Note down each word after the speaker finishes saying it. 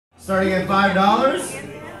Starting at $5.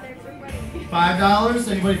 $5.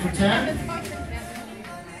 Anybody for 10?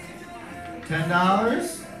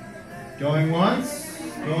 $10. Going once.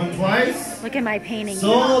 Going twice. Look at my painting.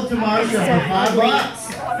 Sold to Marsha for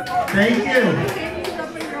 $5. Thank you.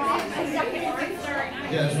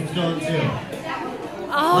 Yeah, this one's going too.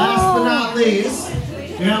 Oh. Last but not least,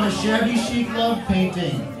 we have a Chevy Chic Love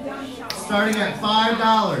painting. Starting at $5.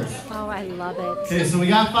 Oh, I love it. Okay, so we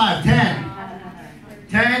got 5. 10.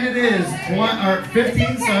 10 it is.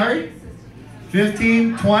 15, sorry.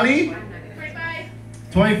 15, 20.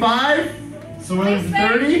 25. So we're looking for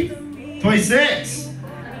 30. 26.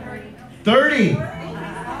 30.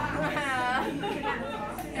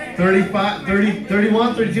 35, 30,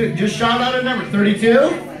 31, 32. Just shout out a number. 32.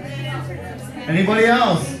 Anybody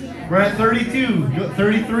else? We're at 32.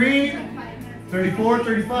 33. 34,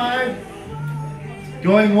 35.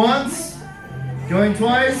 Going once. Going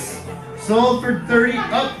twice. Sold for 30.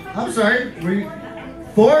 Oh, I'm sorry. 40.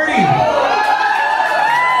 $40.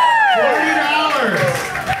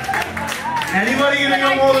 Anybody gonna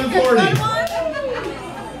go more than 40?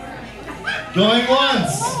 Going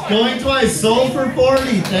once. Going twice. Sold for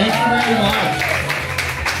 40. Thank you very much.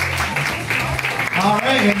 All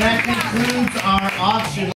right, and that concludes our auction.